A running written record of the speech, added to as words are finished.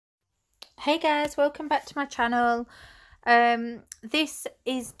Hey guys, welcome back to my channel. This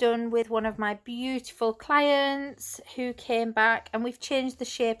is done with one of my beautiful clients who came back, and we've changed the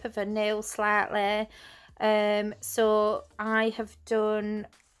shape of her nail slightly. So I have done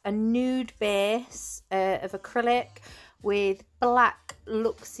a nude base of acrylic with black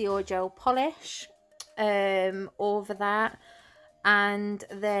Luxio gel polish over that. And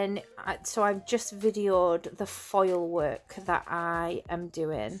then so I've just videoed the foil work that I am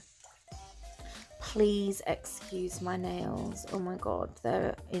doing. Please excuse my nails. Oh my god,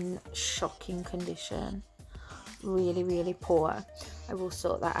 they're in shocking condition. Really poor. I will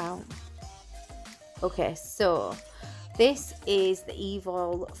sort that out. Okay, so this is the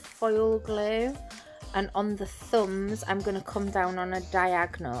EVOL foil glue, and on the thumbs I'm going to come down on a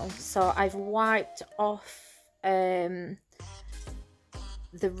diagonal. So I've wiped off the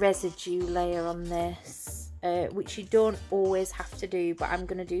residue layer on this, which you don't always have to do, but I'm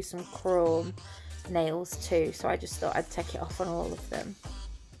going to do some chrome nails too, so I just thought I'd take it off on all of them.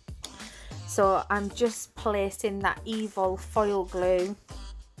 So I'm just placing that EVOL foil glue.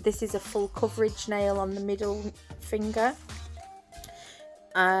 This is a full coverage nail on the middle finger,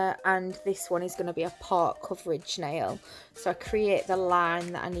 and this one is going to be a part coverage nail. So I create the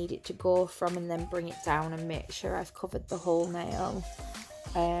line that I need it to go from and then bring it down and make sure I've covered the whole nail,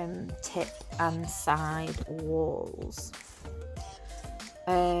 tip and side walls.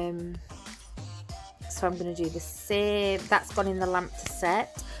 So I'm going to do the same. That's gone in the lamp to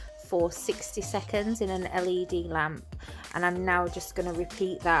set for 60 seconds in an LED lamp, and I'm now just going to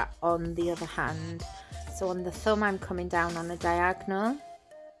repeat that on the other hand. So on the thumb I'm coming down on a diagonal,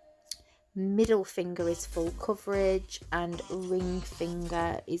 middle finger is full coverage, and ring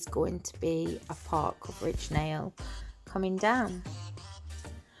finger is going to be a part coverage nail coming down.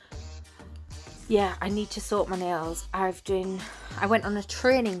 Yeah, I need to sort my nails. I went on a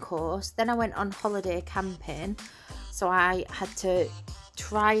training course, then I went on holiday camping, so I had to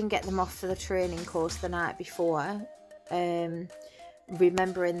try and get them off for the training course the night before,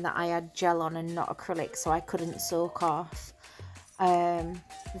 remembering that I had gel on and not acrylic, so I couldn't soak off. Then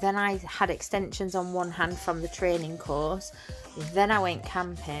I had extensions on one hand from the training course, then I went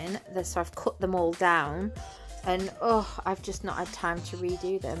camping, so I've cut them all down. And oh, I've just not had time to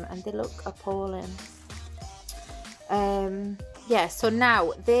redo them, and they look appalling. Yeah, so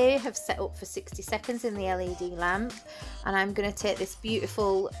now they have set up for 60 seconds in the LED lamp, and I'm going to take this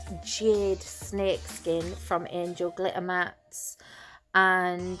beautiful Jade Snakeskin from Angel Glitter Mats,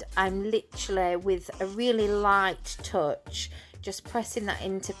 and I'm literally, with a really light touch, just pressing that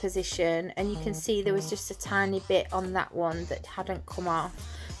into position, and you can see there was just a tiny bit on that one that hadn't come off.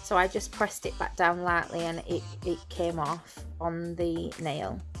 So I just pressed it back down lightly and it came off on the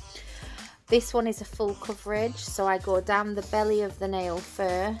nail. This one is a full coverage, so I go down the belly of the nail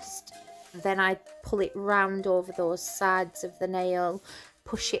first, then I pull it round over those sides of the nail,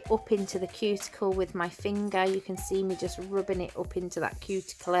 push it up into the cuticle with my finger. You can see me just rubbing it up into that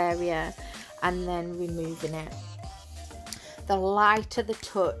cuticle area and then removing it. The lighter the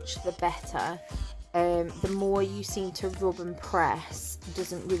touch, the better. The more you seem to rub and press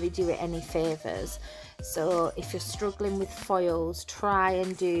doesn't really do it any favors. So if you're struggling with foils, try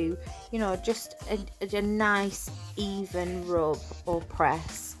and do, you know, just a nice even rub or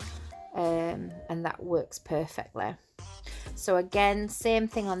press, and that works perfectly. So again, same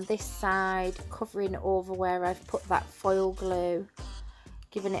thing on this side, covering over where I've put that foil glue,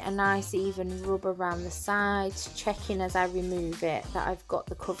 giving it a nice even rub around the sides, checking as I remove it that I've got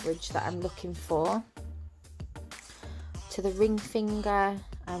the coverage that I'm looking for. To the ring finger,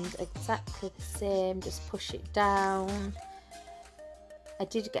 and exactly the same, just push it down. I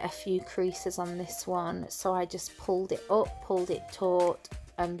did get a few creases on this one, so I just pulled it up, pulled it taut,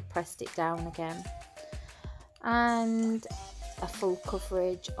 and pressed it down again. And a full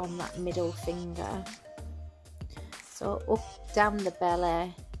coverage on that middle finger. So up, down the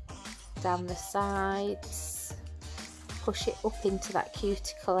belly, down the sides, push it up into that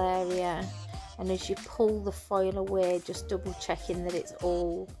cuticle area, and as you pull the foil away, just double checking that it's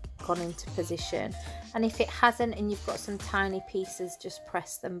all gone into position. And if it hasn't and you've got some tiny pieces, just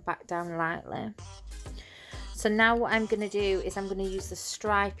press them back down lightly. So now what I'm going to do is I'm going to use the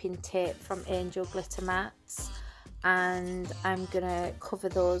striping tape from Angel Glitter Mats, and I'm going to cover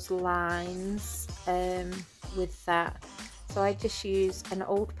those lines with that. So I just use an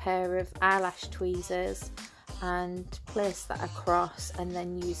old pair of eyelash tweezers and place that across, and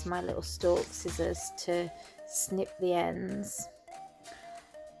then use my little stalk scissors to snip the ends.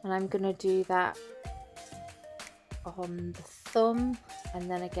 And I'm going to do that on the thumb and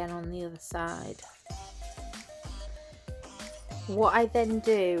then again on the other side. What I then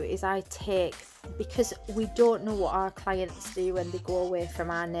do is I take, because we don't know what our clients do when they go away from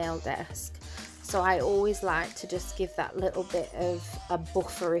our nail desk, so I always like to just give that little bit of a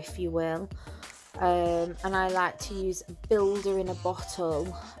buffer, if you will. And I like to use builder in a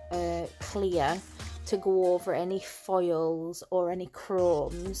bottle, clear, to go over any foils or any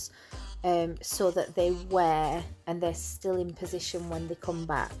chromes, so that they wear and they're still in position when they come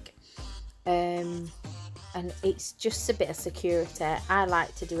back. And it's just a bit of security. I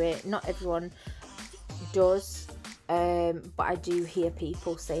like to do it. Not everyone does, but I do hear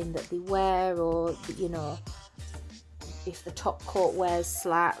people saying that they wear, or you know, if the top coat wears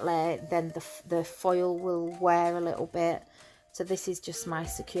slightly, then the foil will wear a little bit. So this is just my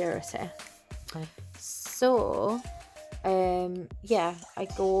security. Okay. So yeah, I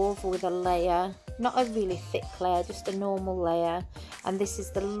go over with a layer, not a really thick layer, just a normal layer, and this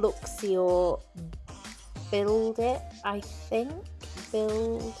is the Luxio Build It, I think,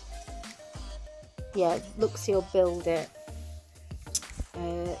 Luxio Build It,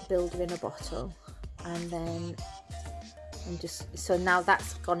 builder in a bottle. And then I'm just, so now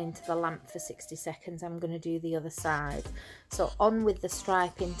that's gone into the lamp for 60 seconds, I'm going to do the other side. So on with the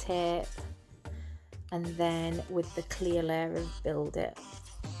striping tape, and then with the clear layer of Build It.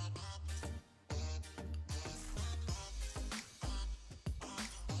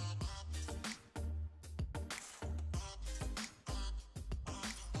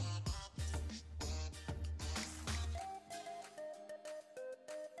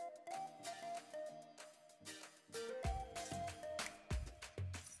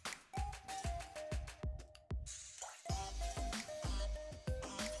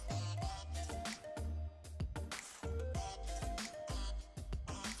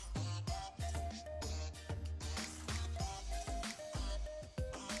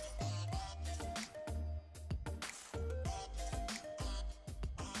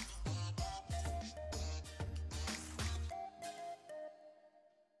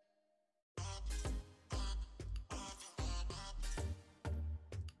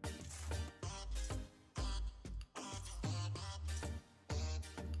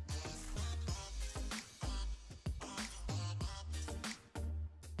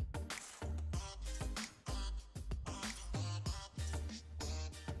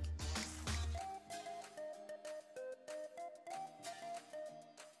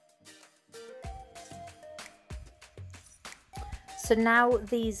 So now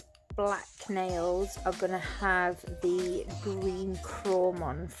these black nails are going to have the green chrome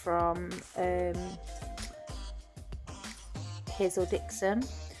on from Hazel Dixon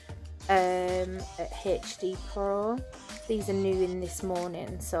at HD Pro. These are new in this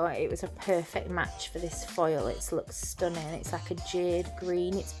morning, so it was a perfect match for this foil. It looks stunning. It's like a jade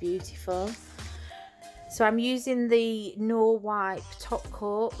green. It's beautiful. So I'm using the No Wipe top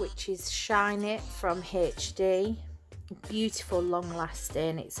coat, which is Shine It from HD. Beautiful, long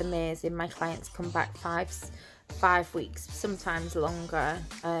lasting. It's amazing. My clients come back five weeks, sometimes longer,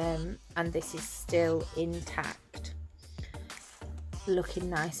 and this is still intact, looking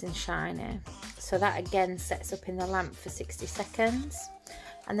nice and shiny. So that again sets up in the lamp for 60 seconds,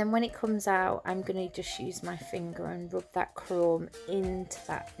 and then when it comes out, I'm going to just use my finger and rub that chrome into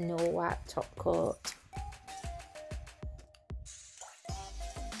that No Wipe top coat.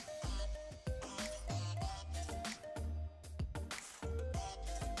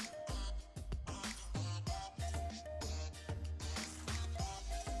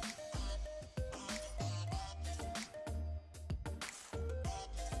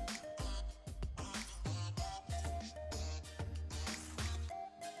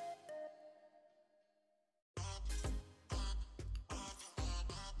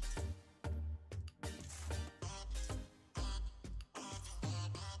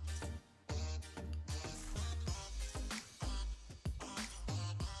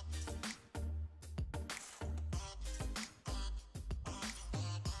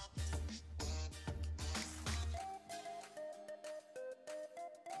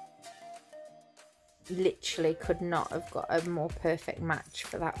 Literally could not have got a more perfect match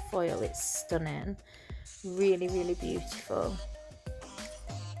for that foil. It's stunning, really, really beautiful.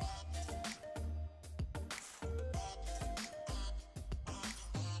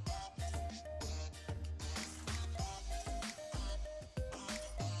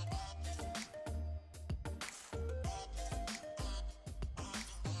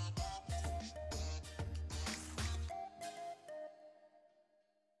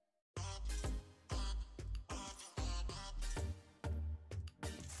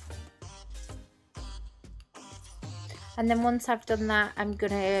 And then once I've done that, I'm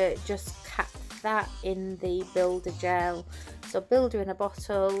gonna just cap that in the builder gel So builder in a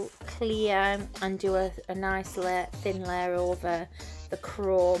bottle, clear, and do a nice thin layer over the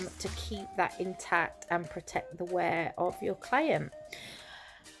chrome to keep that intact and protect the wear of your client.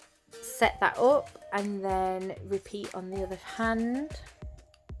 Set that up and then repeat on the other hand.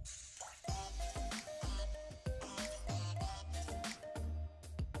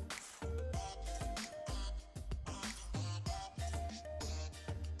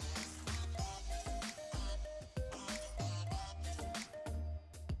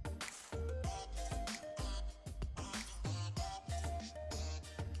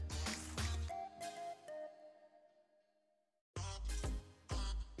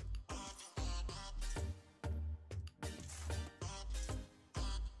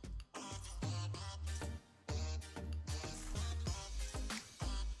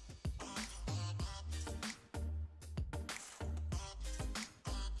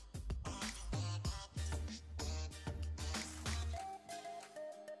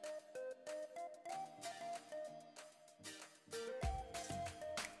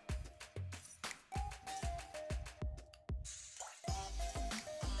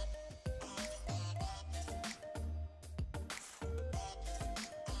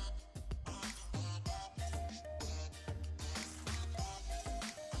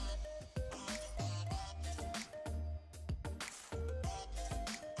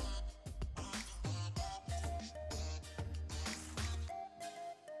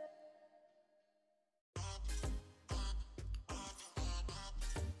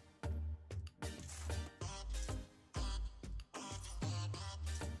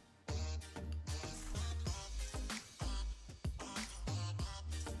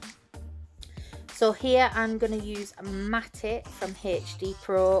 So here I'm going to use Matte It from HD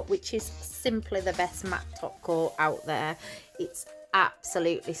Pro, which is simply the best matte top coat out there. It's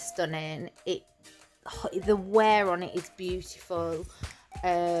absolutely stunning. The wear on it is beautiful.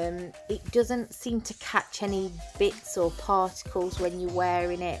 It doesn't seem to catch any bits or particles when you're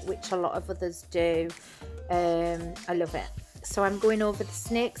wearing it, which a lot of others do. I love it. So I'm going over the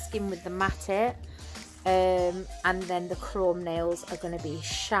snakeskin with the Matte It. And then the chrome nails are going to be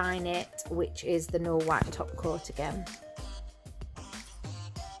Shine It, which is the no white top coat again.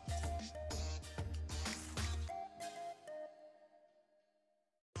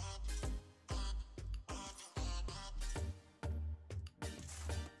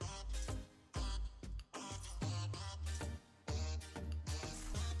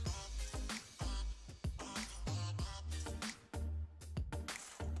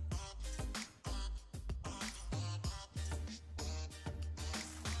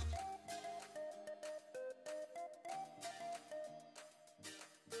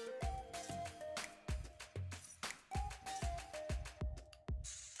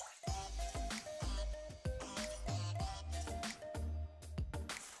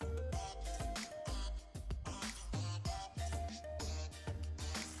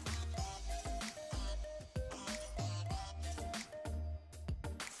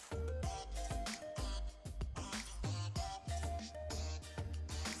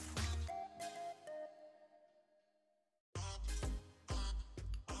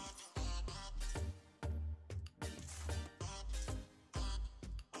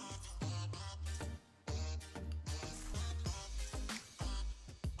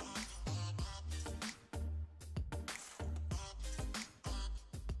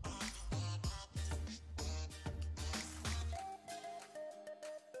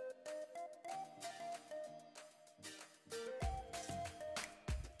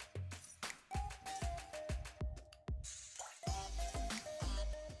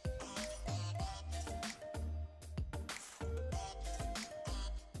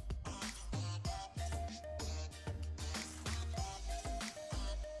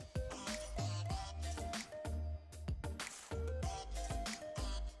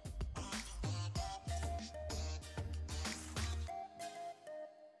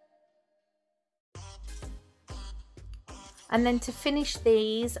 And then to finish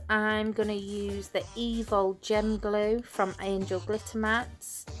these, I'm going to use the EVOL gem glue from Angel Glitter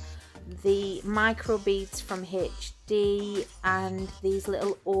Mats, the micro beads from HD, and these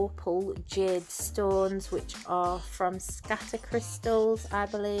little opal jade stones, which are from Scatter Crystals, I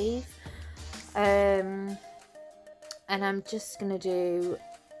believe. And I'm just going to do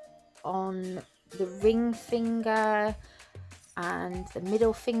on the ring finger and the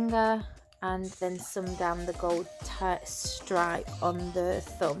middle finger, and then some down the gold stripe on the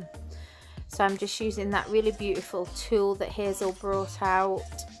thumb. So I'm just using that really beautiful tool that Hazel brought out,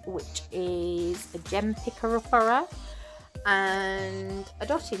 which is a gem picker upper and a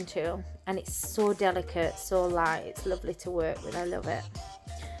dotting tool. and it's so delicate, so light. It's lovely to work with. I love it.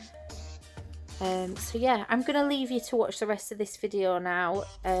 So yeah, I'm gonna leave you to watch the rest of this video now.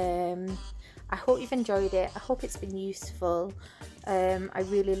 I hope you've enjoyed it. I hope it's been useful. I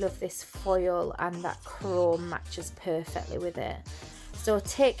really love this foil, and that chrome matches perfectly with it. So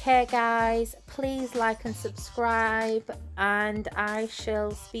take care, guys. Please like and subscribe, and I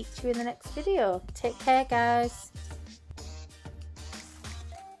shall speak to you in the next video. Take care, guys.